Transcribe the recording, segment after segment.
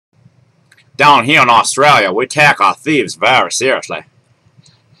Down here in Australia, we take our thieves very seriously.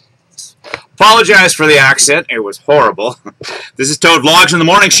 Apologize for the accent. It was horrible. This is Toad Vlogs in the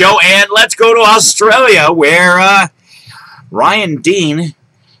Morning Show, and let's go to Australia, where Ryan Dean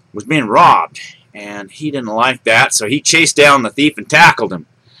was being robbed, and he didn't like that, so he chased down the thief and tackled him,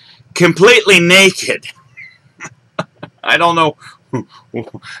 completely naked. I don't know.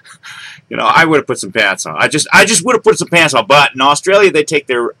 You know, I would have put some pants on. I just would have put some pants on. But in Australia, they take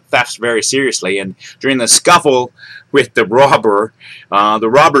their thefts very seriously. And during the scuffle with the robber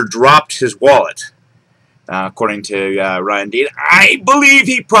dropped his wallet. According to Ryan Dean, I believe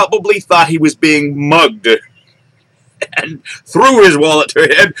he probably thought he was being mugged and threw his wallet to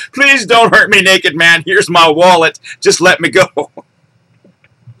him. Please don't hurt me, naked man. Here's my wallet. Just let me go.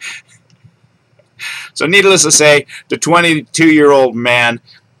 So needless to say, the 22-year-old man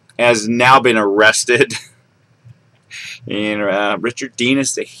has now been arrested. And Richard Dean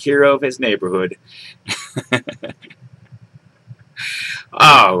is the hero of his neighborhood.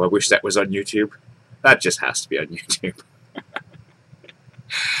 Oh, I wish that was on YouTube. That just has to be on YouTube.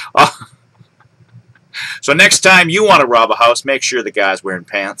 Oh. So next time you want to rob a house, make sure the guy's wearing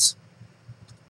pants.